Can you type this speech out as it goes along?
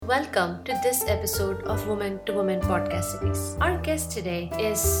welcome to this episode of Woman to Woman podcast series. Our guest today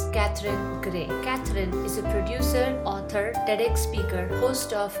is Catherine Gray. Catherine is a producer, author, TEDx speaker,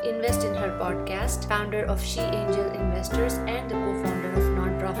 host of Invest in Her podcast, founder of She Angel Investors, and the co-founder of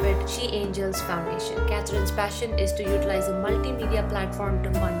nonprofit She Angels Foundation. Catherine's passion is to utilize a multimedia platform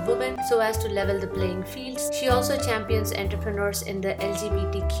to fund women so as to level the playing fields. She also champions entrepreneurs in the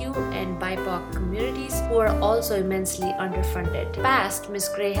LGBTQ and BIPOC communities who are also immensely underfunded. Past, Ms.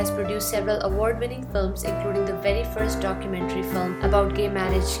 Gray has produced several award-winning films, including the very first documentary film about gay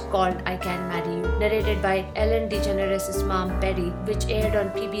marriage called I Can Marry You, narrated by Ellen DeGeneres' mom, Betty, which aired on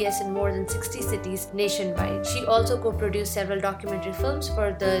PBS in more than 60 cities nationwide. She also co-produced several documentary films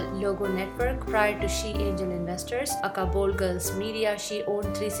for the Logo Network. Prior to She Angel Investors, aka Bold Girls Media, she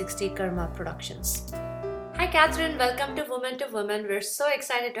owned 360 Karma Productions. Hi, Catherine. Welcome to Woman. We're so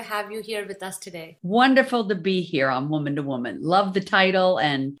excited to have you here with us today. Wonderful to be here on Woman to Woman. Love the title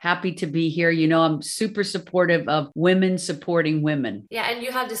and happy to be here. You know, I'm super supportive of women supporting women. Yeah, and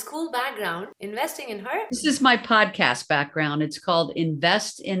you have this cool background, investing in her. This is my podcast background. It's called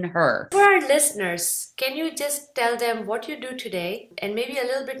Invest in Her. For our listeners, can you just tell them what you do today and maybe a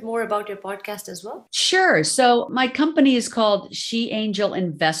little bit more about your podcast as well? Sure. So my company is called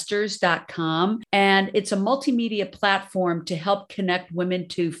SheAngelInvestors.com, and it's a multimedia platform to help connect women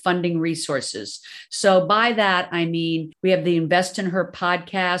to funding resources. So by that, I mean, we have the Invest in Her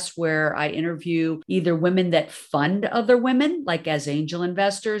podcast where I interview either women that fund other women, like as angel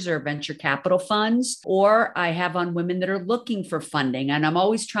investors or venture capital funds, or I have on women that are looking for funding. And I'm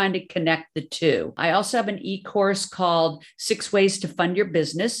always trying to connect the two. I also have an e-course called 6 Ways to Fund Your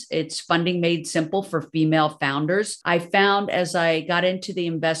Business. It's funding made simple for female founders. I found as I got into the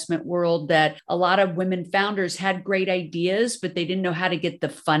investment world that a lot of women founders had great ideas, but they didn't know how to get the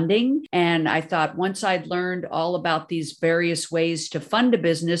funding. And I thought once I'd learned all about these various ways to fund a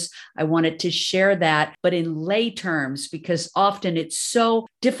business, I wanted to share that, but in lay terms, because often it's so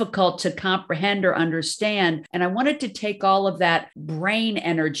difficult to comprehend or understand. And I wanted to take all of that brain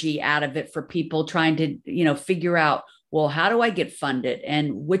energy out of it for people trying to, figure out, well, how do I get funded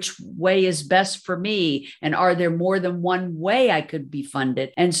and which way is best for me? And are there more than one way I could be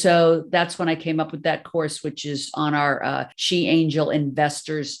funded? And so that's when I came up with that course, which is on our She Angel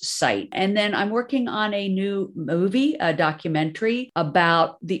Investors site. And then I'm working on a new movie, a documentary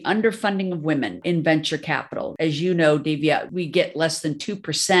about the underfunding of women in venture capital. As you know, Divya, we get less than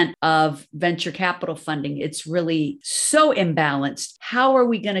 2% of venture capital funding. It's really so imbalanced. How are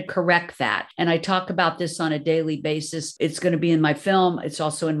we going to correct that? And I talk about this on a daily basis. It's going to be in my film. It's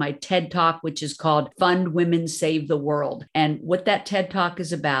also in my TED Talk, which is called Fund Women Save the World. And what that TED Talk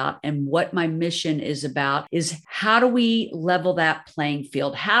is about and what my mission is about is how do we level that playing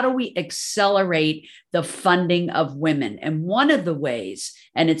field? How do we accelerate the funding of women? And one of the ways,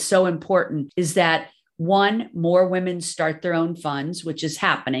 and it's so important, is that one, more women start their own funds, which is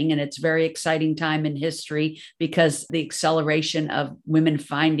happening. And it's a very exciting time in history because the acceleration of women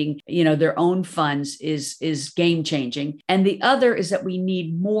finding, their own funds is game changing. And the other is that we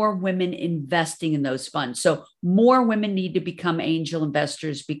need more women investing in those funds. So more women need to become angel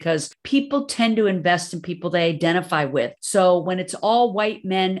investors because people tend to invest in people they identify with. So when it's all white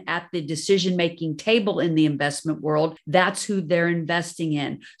men at the decision-making table in the investment world, that's who they're investing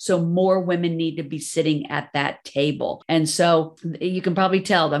in. So more women need to be sitting at that table. And so you can probably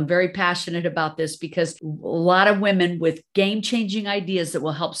tell I'm very passionate about this because a lot of women with game-changing ideas that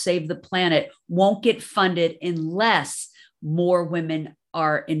will help save the planet won't get funded unless more women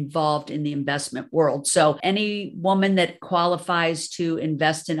are involved in the investment world. So any woman that qualifies to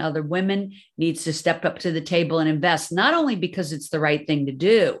invest in other women needs to step up to the table and invest, not only because it's the right thing to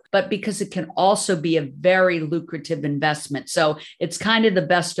do, but because it can also be a very lucrative investment. So it's kind of the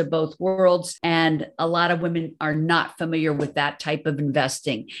best of both worlds. And a lot of women are not familiar with that type of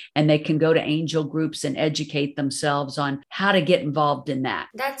investing, and they can go to angel groups and educate themselves on how to get involved in that.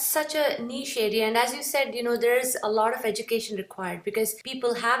 That's such a niche area. And as you said, there's a lot of education required because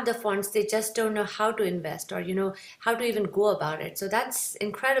people have the funds, they just don't know how to invest or, how to even go about it. So that's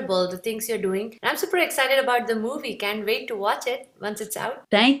incredible, the things you're doing. And I'm super excited about the movie. Can't wait to watch it once it's out.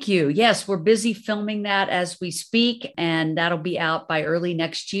 Thank you. Yes, we're busy filming that as we speak, and that'll be out by early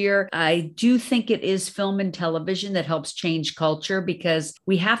next year. I do think it is film and television that helps change culture because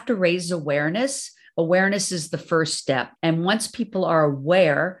we have to raise awareness. Awareness is the first step. And once people are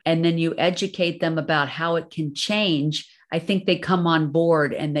aware and then you educate them about how it can change, I think they come on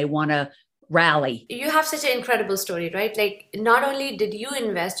board and they want to rally. You have such an incredible story, right? Like, not only did you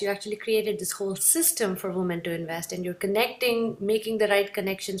invest, you actually created this whole system for women to invest, and you're connecting, making the right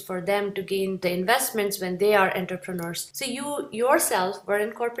connections for them to gain the investments when they are entrepreneurs. So you yourself were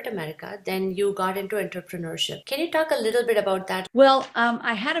in corporate America, then you got into entrepreneurship. Can you talk a little bit about that? Well,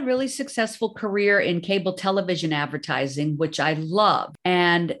 I had a really successful career in cable television advertising, which I love.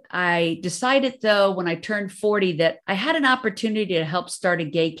 And I decided, though, when I turned 40, that I had an opportunity to help start a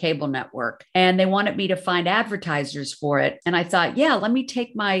gay cable network. And they wanted me to find advertisers for it. And I thought, yeah, let me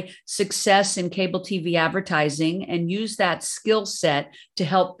take my success in cable TV advertising and use that skill set to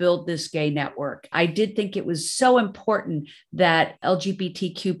help build this gay network. I did think it was so important that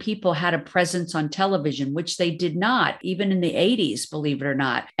LGBTQ people had a presence on television, which they did not, even in the 80s, believe it or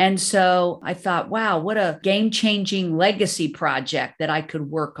not. And so I thought, wow, what a game-changing legacy project that I could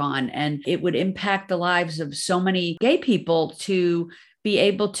work on. And it would impact the lives of so many gay people to be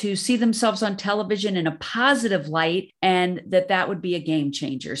able to see themselves on television in a positive light, and that would be a game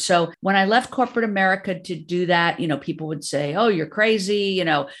changer. So when I left corporate America to do that, people would say, oh, you're crazy.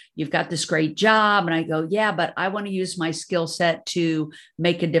 You've got this great job. And I go, yeah, but I want to use my skill set to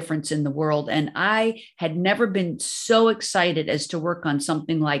make a difference in the world. And I had never been so excited as to work on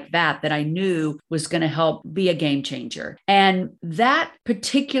something like that I knew was going to help be a game changer. And that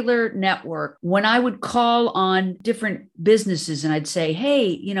particular network, when I would call on different businesses and I'd say,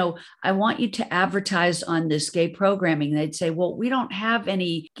 hey, I want you to advertise on this gay programming. They'd say, well, we don't have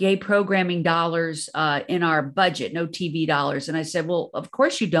any gay programming dollars in our budget, no TV dollars. And I said, well, of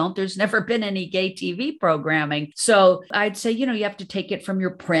course you don't. There's never been any gay TV programming. So I'd say, you have to take it from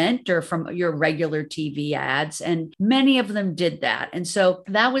your print or from your regular TV ads. And many of them did that. And so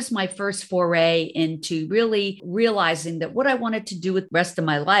that was my first foray into really realizing that what I wanted to do with the rest of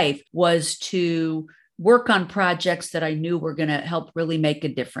my life was to work on projects that I knew were going to help really make a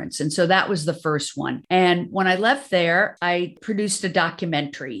difference. And so that was the first one. And when I left there, I produced a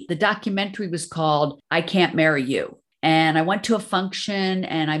documentary. The documentary was called I Can't Marry You. And I went to a function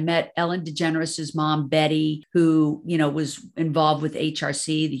and I met Ellen DeGeneres' mom, Betty, who, was involved with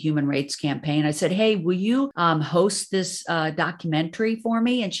HRC, the Human Rights Campaign. I said, hey, will you host this documentary for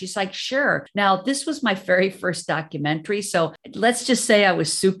me? And she's like, sure. Now, this was my very first documentary. So let's just say I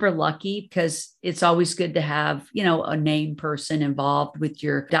was super lucky, because it's always good to have, a named person involved with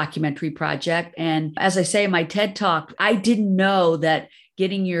your documentary project. And as I say in my TED Talk, I didn't know that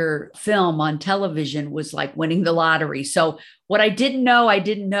getting your film on television was like winning the lottery. So what I didn't know,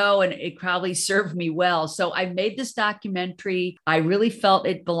 and it probably served me well. So I made this documentary. I really felt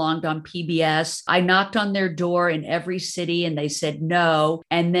it belonged on PBS. I knocked on their door in every city and they said no.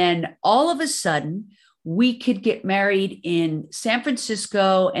 And then all of a sudden, we could get married in San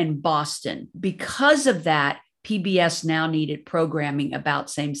Francisco and Boston. Because of that, PBS now needed programming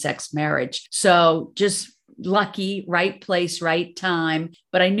about same-sex marriage. So just lucky, right place, right time.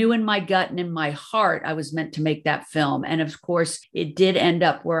 But I knew in my gut and in my heart, I was meant to make that film. And of course, it did end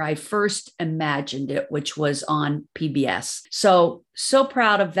up where I first imagined it, which was on PBS. So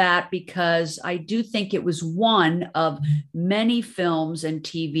proud of that, because I do think it was one of many films and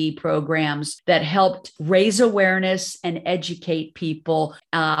TV programs that helped raise awareness and educate people.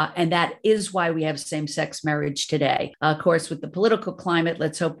 And that is why we have same-sex marriage today. Of course, with the political climate,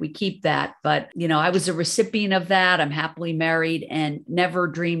 let's hope we keep that. But, I was a recipient of that. I'm happily married and never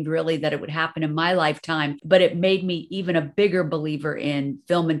dreamed really that it would happen in my lifetime. But it made me even a bigger believer in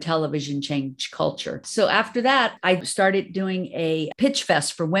film and television change culture. So after that, I started doing a pitch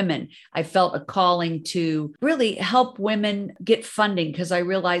fest for women. I felt a calling to really help women get funding, because I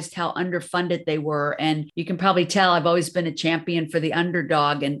realized how underfunded they were. And you can probably tell I've always been a champion for the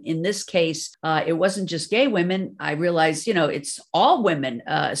underdog. And in this case, it wasn't just gay women. I realized, it's all women,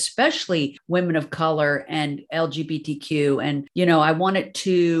 especially women of color and LGBTQ. And, I wanted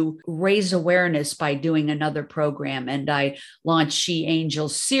to raise awareness by doing another program. And I launched She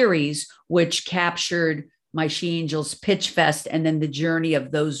Angels series, which captured my She Angels Pitch Fest, and then the journey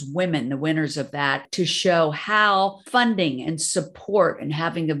of those women, the winners of that, to show how funding and support and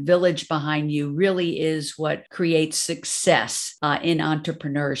having a village behind you really is what creates success in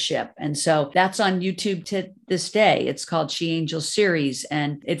entrepreneurship. And so that's on YouTube to this day. It's called She Angels series,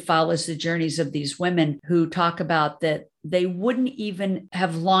 and it follows the journeys of these women who talk about that they wouldn't even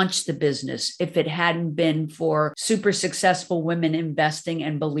have launched the business if it hadn't been for super successful women investing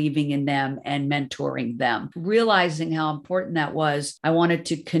and believing in them and mentoring them. Realizing how important that was, I wanted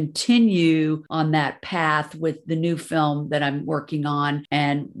to continue on that path with the new film that I'm working on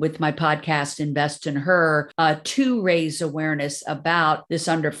and with my podcast, Invest in Her, to raise awareness about this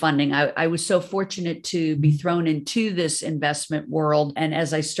underfunding. I was so fortunate to be thrown into this investment world. And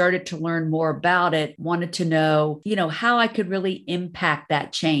as I started to learn more about it, wanted to know, how I could really impact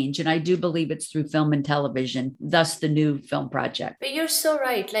that change. And I do believe it's through film and television, thus the new film project. But you're so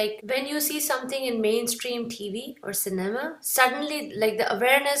right. Like when you see something in mainstream TV or cinema, suddenly like the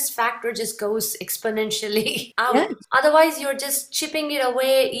awareness factor just goes exponentially out. Yes. Otherwise, you're just chipping it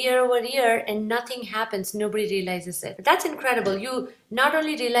away year over year and nothing happens. Nobody realizes it. But that's incredible. You not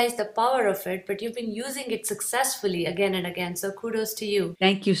only realize the power of it, but you've been using it successfully again and again. So kudos to you.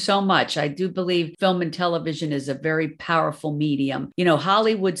 Thank you so much. I do believe film and television is a very powerful medium.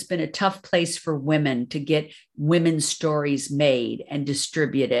 Hollywood's been a tough place for women to get women's stories made and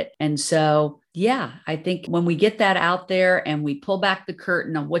distribute it. And so, yeah, I think when we get that out there and we pull back the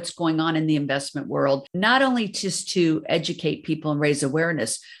curtain on what's going on in the investment world, not only just to educate people and raise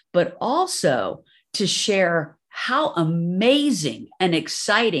awareness, but also to share how amazing and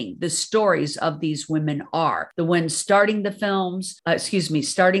exciting the stories of these women are. The ones starting the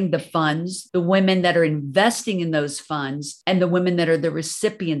starting the funds, the women that are investing in those funds, and the women that are the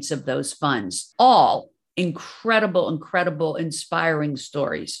recipients of those funds, all incredible, inspiring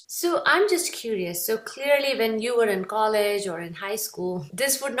stories. So I'm just curious. So clearly when you were in college or in high school,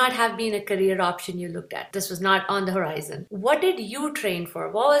 this would not have been a career option you looked at. This was not on the horizon. What did you train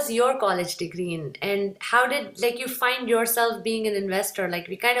for? What was your college degree in? And how did you find yourself being an investor?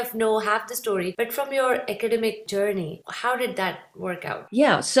 We kind of know half the story, but from your academic journey, how did that work out?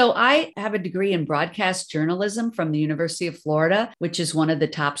 Yeah. So I have a degree in broadcast journalism from the University of Florida, which is one of the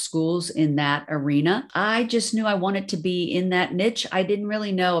top schools in that arena. I just knew I wanted to be in that niche. I didn't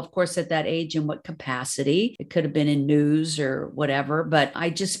really know, of course, at that age in what capacity. It could have been in news or whatever, but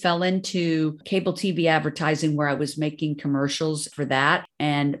I just fell into cable TV advertising where I was making commercials for that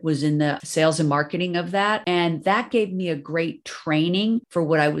and was in the sales and marketing of that. And that gave me a great training for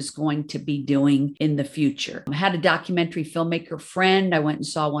what I was going to be doing in the future. I had a documentary filmmaker friend. I went and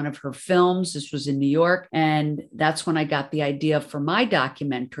saw one of her films. This was in New York. And that's when I got the idea for my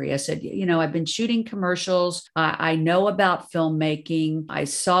documentary. I said, I've been shooting commercials. I know about filmmaking. I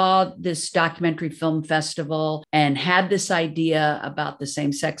saw this documentary film festival and had this idea about the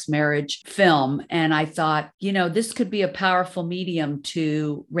same-sex marriage film. And I thought, this could be a powerful medium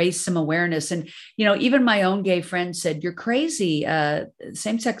to raise some awareness. And, even my own gay friend said, you're crazy.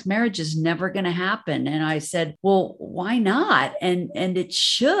 Same-sex marriage is never going to happen. And I said, well, why not? And it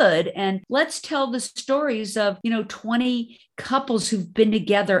should. And let's tell the stories of, 20 couples who've been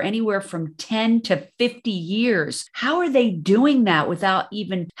together anywhere from 10 to 50 years. How are they doing that without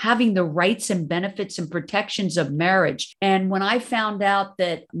even having the rights and benefits and protections of marriage? And when I found out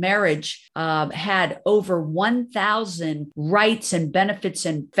that marriage had over 1,000 rights and benefits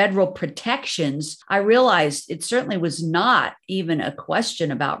and federal protections, I realized it certainly was not even a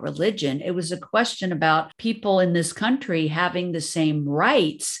question about religion. It was a question about people in this country having the same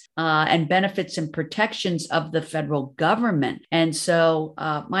rights and benefits and protections of the federal government. And so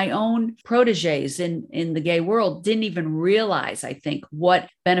my own proteges in the gay world didn't even realize, I think, what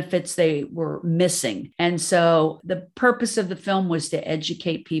benefits they were missing. And so the purpose of the film was to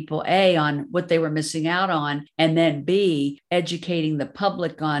educate people, A, on what they were missing out on, and then B, educating the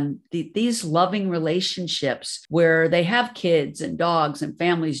public on these loving relationships where they have kids and dogs and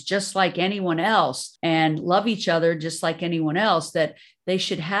families just like anyone else and love each other just like anyone else, that they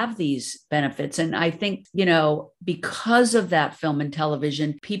should have these benefits. And I think, because of that film and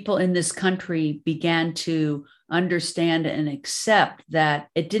television, people in this country began to understand and accept that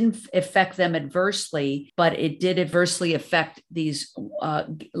it didn't affect them adversely, but it did adversely affect these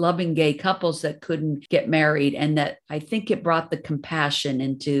loving gay couples that couldn't get married. And that I think it brought the compassion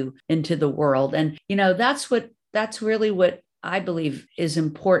into the world. And, that's really what I believe is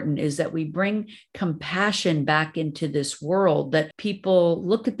important, is that we bring compassion back into this world, that people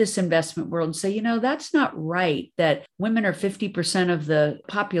look at this investment world and say, that's not right, that women are 50% of the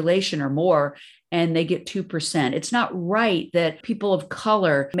population or more, and they get 2%. It's not right that people of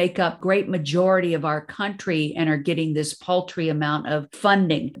color make up great majority of our country and are getting this paltry amount of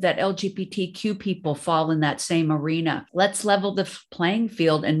funding, that LGBTQ people fall in that same arena. Let's level the playing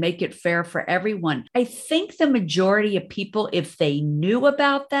field and make it fair for everyone. I think the majority of people, if they knew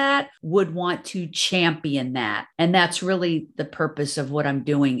about that, would want to champion that. And that's really the purpose of what I'm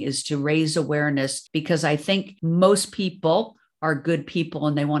doing, is to raise awareness, because I think most people are good people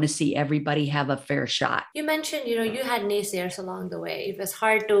and they want to see everybody have a fair shot. You mentioned, you had naysayers along the way. It was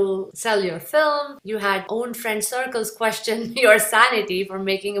hard to sell your film. You had own friend circles question your sanity for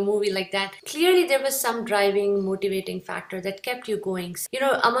making a movie like that. Clearly, there was some driving, motivating factor that kept you going.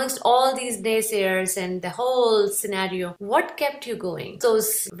 Amongst all these naysayers and the whole scenario, what kept you going?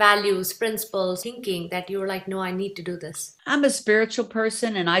 Those values, principles, thinking that you were like, no, I need to do this. I'm a spiritual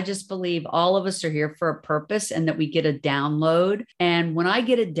person, and I just believe all of us are here for a purpose and that we get a download. And when I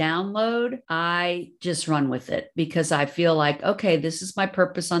get a download, I just run with it, because I feel like, okay, this is my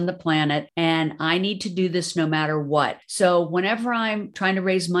purpose on the planet and I need to do this no matter what. So whenever I'm trying to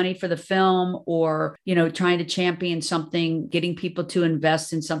raise money for the film, or, trying to champion something, getting people to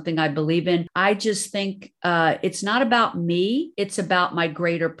invest in something I believe in, I just think it's not about me. It's about my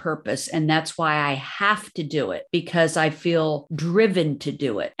greater purpose. And that's why I have to do it, because I feel driven to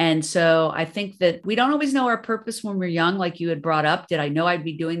do it. And so I think that we don't always know our purpose when we're young, like you had brought up. Did I know I'd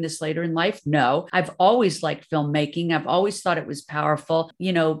be doing this later in life? No. I've always liked filmmaking. I've always thought it was powerful.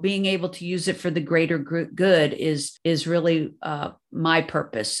 Being able to use it for the greater good is really my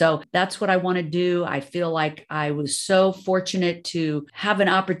purpose. So that's what I want to do. I feel like I was so fortunate to have an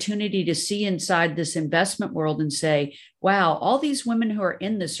opportunity to see inside this investment world and say, wow, all these women who are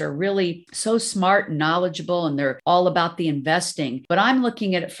in this are really so smart and knowledgeable, and they're all about the investing. But I'm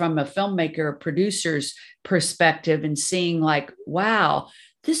looking at it from a filmmaker, producer's perspective, and seeing like, wow,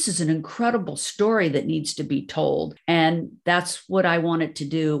 this is an incredible story that needs to be told. And that's what I wanted to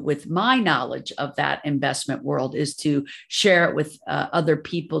do with my knowledge of that investment world, is to share it with other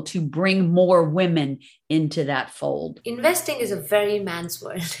people, to bring more women into that fold. Investing is a very man's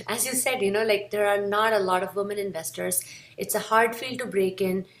world. As you said, there are not a lot of women investors. It's a hard field to break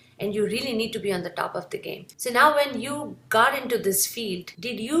in, and you really need to be on the top of the game. So now when you got into this field,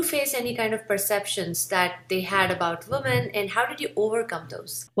 did you face any kind of perceptions that they had about women, and how did you overcome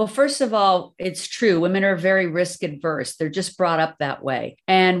those? Well, first of all, it's true. Women are very risk adverse. They're just brought up that way.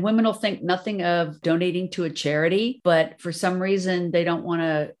 And women will think nothing of donating to a charity, but for some reason, they don't want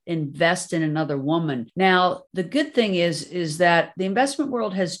to invest in another woman. Now, the good thing is that the investment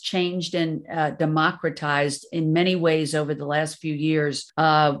world has changed and democratized in many ways over the last few years.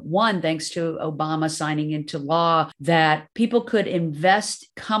 One, thanks to Obama signing into law that people could invest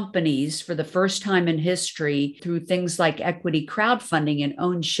companies for the first time in history through things like equity crowdfunding and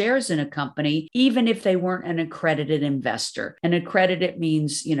own shares in a company, even if they weren't an accredited investor. And accredited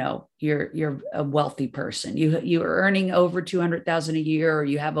means, you're a wealthy person. You are earning over $200,000 a year, or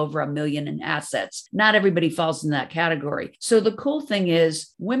you have over $1 million in assets. Not everybody falls in that category. So the cool thing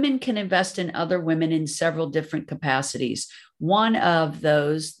is women can invest in other women in several different capacities. One of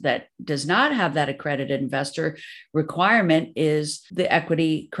those that does not have that accredited investor requirement is the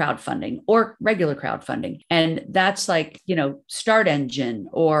equity crowdfunding or regular crowdfunding. And that's like, Start Engine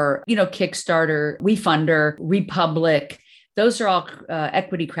or, Kickstarter, WeFunder, Republic. Those are all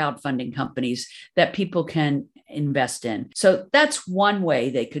equity crowdfunding companies that people can invest in. So that's one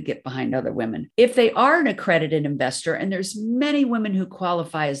way they could get behind other women. If they are an accredited investor, and there's many women who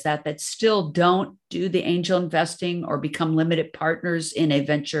qualify as that still don't do the angel investing or become limited partners in a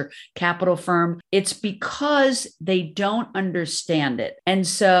venture capital firm, it's because they don't understand it. And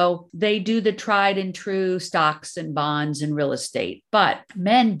so they do the tried and true stocks and bonds and real estate. But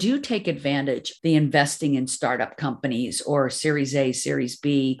men do take advantage of the investing in startup companies or Series A, Series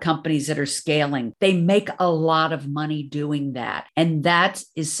B companies that are scaling. They make a lot of money doing that. And that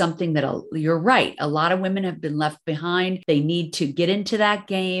is something that you're right. A lot of women have been left behind. They need to get into that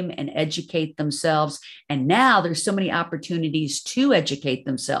game and educate themselves. And now there's so many opportunities to educate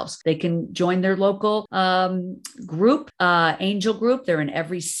themselves. They can join their local group, angel group. They're in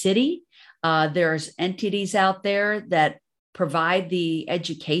every city. There's entities out there that provide the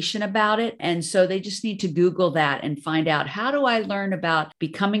education about it. And so they just need to Google that and find out, how do I learn about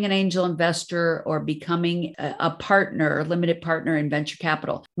becoming an angel investor or becoming a partner, a limited partner in venture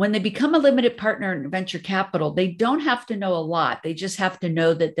capital? When they become a limited partner in venture capital, they don't have to know a lot. They just have to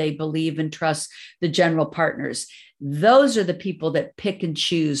know that they believe and trust the general partners. Those are the people that pick and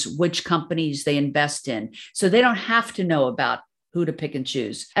choose which companies they invest in. So they don't have to know about who to pick and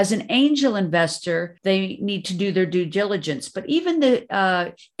choose. As an angel investor, they need to do their due diligence, but even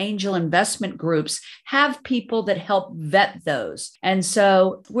the angel investment groups have people that help vet those. And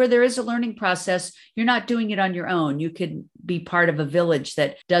so where there is a learning process, you're not doing it on your own. You could be part of a village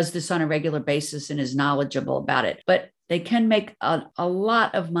that does this on a regular basis and is knowledgeable about it. But they can make a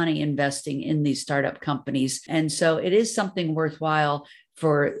lot of money investing in these startup companies. And so it is something worthwhile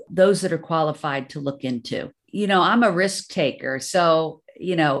for those that are qualified to look into. I'm a risk taker. So,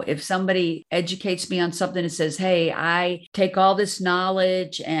 if somebody educates me on something and says, hey, I take all this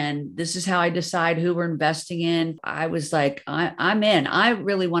knowledge and this is how I decide who we're investing in, I was like, I'm in. I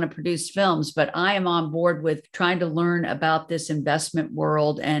really want to produce films, but I am on board with trying to learn about this investment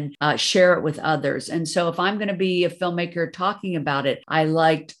world and share it with others. And so if I'm going to be a filmmaker talking about it, I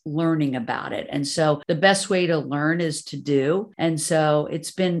liked learning about it. And so the best way to learn is to do. And so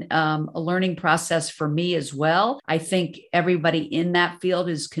it's been a learning process for me as well. I think everybody in that field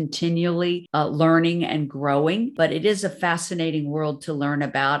is continually learning and growing, but it is a fascinating world to learn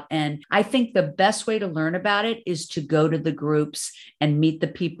about. And I think the best way to learn about it is to go to the groups and meet the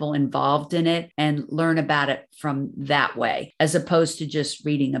people involved in it and learn about it from that way, as opposed to just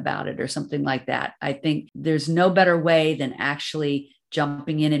reading about it or something like that. I think there's no better way than actually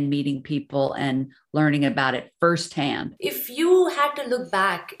jumping in and meeting people and learning about it firsthand. If you had to look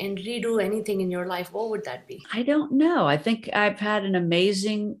back and redo anything in your life, what would that be? I don't know. I think I've had an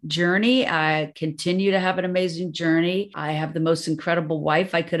amazing journey. I continue to have an amazing journey. I have the most incredible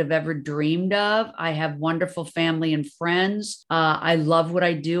wife I could have ever dreamed of. I have wonderful family and friends. I love what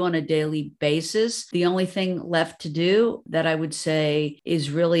I do on a daily basis. The only thing left to do that I would say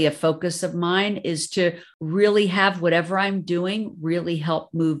is really a focus of mine is to really have whatever I'm doing really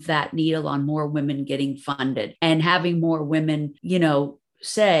help move that needle on more women getting funded and having more women,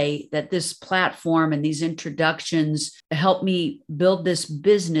 say that this platform and these introductions help me build this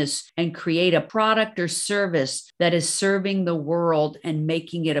business and create a product or service that is serving the world and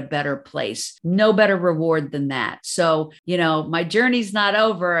making it a better place. No better reward than that. So, my journey's not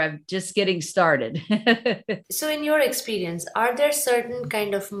over. I'm just getting started. So in your experience, are there certain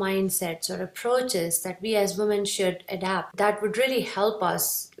kind of mindsets or approaches that we as women should adapt that would really help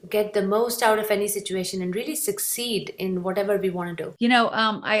us get the most out of any situation and really succeed in whatever we want to do?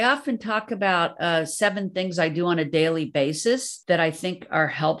 I often talk about 7 things I do on a daily basis that I think are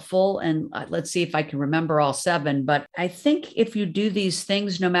helpful. And let's see if I can remember all 7. But I think if you do these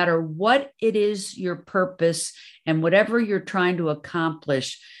things, no matter what it is your purpose and whatever you're trying to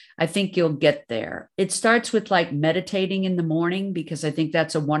accomplish, I think you'll get there. It starts with meditating in the morning, because I think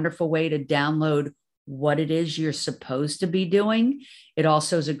that's a wonderful way to download what it is you're supposed to be doing. It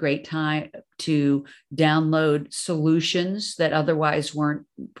also is a great time to download solutions that otherwise weren't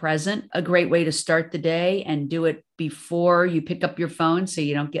present. A great way to start the day and do it before you pick up your phone so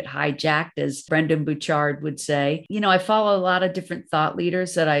you don't get hijacked, as Brendon Burchard would say. I follow a lot of different thought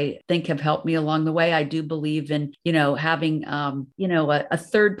leaders that I think have helped me along the way. I do believe in, having, a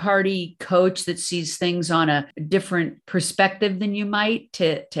third party coach that sees things on a different perspective than you might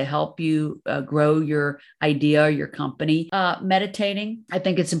to help you grow your idea or your company. Meditating. I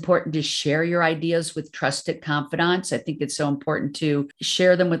think it's important to share your ideas with trusted confidants. I think it's so important to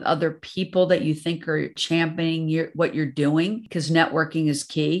share them with other people that you think are championing what you're doing, because networking is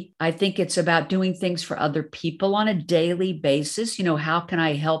key. I think it's about doing things for other people on a daily basis. How can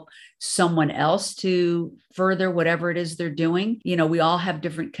I help someone else to further whatever it is they're doing? We all have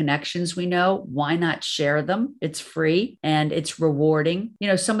different connections. We know, why not share them? It's free and it's rewarding.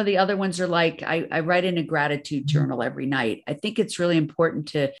 Some of the other ones are I write in a gratitude journal every night. I think it's really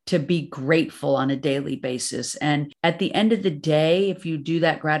important to be grateful on a daily basis. And at the end of the day, if you do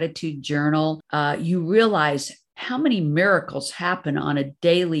that gratitude journal, you realize how many miracles happen on a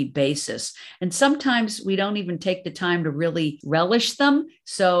daily basis. And sometimes we don't even take the time to really relish them.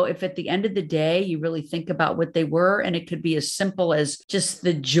 So if at the end of the day, you really think about what they were, and it could be as simple as just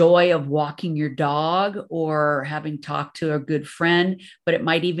the joy of walking your dog or having talked to a good friend, but it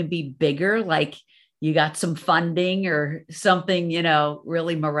might even be bigger, like you got some funding or something,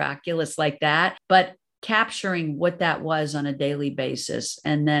 really miraculous like that. But capturing what that was on a daily basis.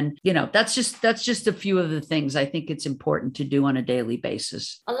 And then, that's just a few of the things I think it's important to do on a daily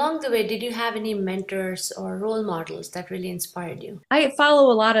basis. Along the way, did you have any mentors or role models that really inspired you? I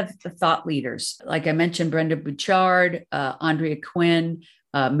follow a lot of the thought leaders. Like I mentioned, Brendon Burchard, Andrea Quinn,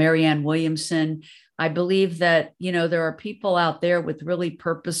 Marianne Williamson. I believe that, there are people out there with really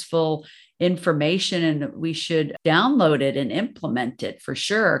purposeful information, and we should download it and implement it for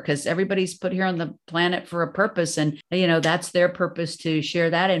sure, because everybody's put here on the planet for a purpose. And, that's their purpose, to share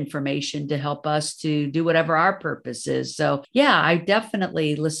that information to help us to do whatever our purpose is. So yeah, I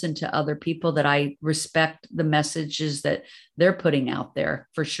definitely listen to other people that I respect the messages that they're putting out there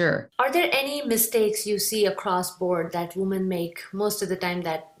for sure. Are there any mistakes you see across board that women make most of the time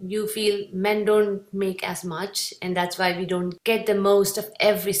that you feel men don't make as much, and that's why we don't get the most of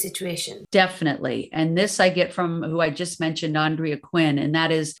every situation? Definitely. And this I get from who I just mentioned, Andrea Quinn, and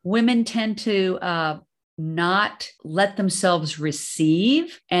that is women tend to not let themselves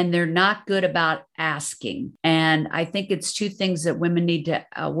receive, and they're not good about asking. And I think it's two things that women need to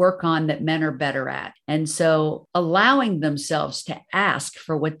work on that men are better at. And so allowing themselves to ask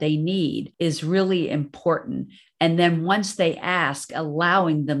for what they need is really important. And then once they ask,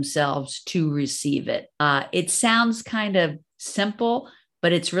 allowing themselves to receive it. It sounds kind of simple,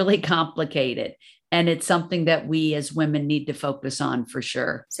 but it's really complicated. And it's something that we as women need to focus on for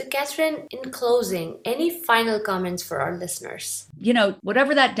sure. So, Catherine, in closing, any final comments for our listeners?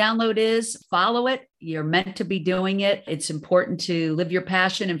 Whatever that download is, follow it. You're meant to be doing it. It's important to live your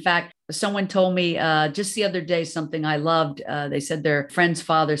passion. In fact, someone told me just the other day something I loved. They said their friend's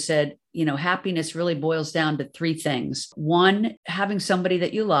father said, happiness really boils down to three things. One, having somebody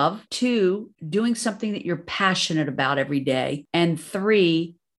that you love. Two, doing something that you're passionate about every day. And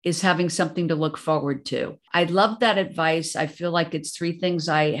three, is having something to look forward to. I love that advice. I feel like it's three things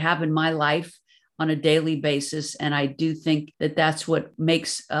I have in my life on a daily basis. And I do think that that's what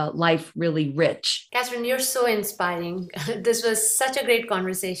makes life really rich. Catherine, you're so inspiring. This was such a great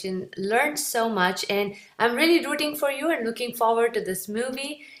conversation. Learned so much. And I'm really rooting for you and looking forward to this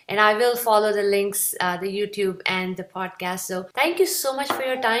movie. And I will follow the links, the YouTube and the podcast. So thank you so much for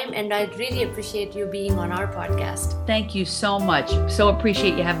your time. And I really appreciate you being on our podcast. Thank you so much. So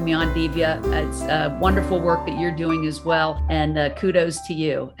appreciate you having me on, Divya. It's wonderful work that you're doing as well. And kudos to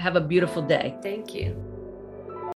you. Have a beautiful day. Thank you.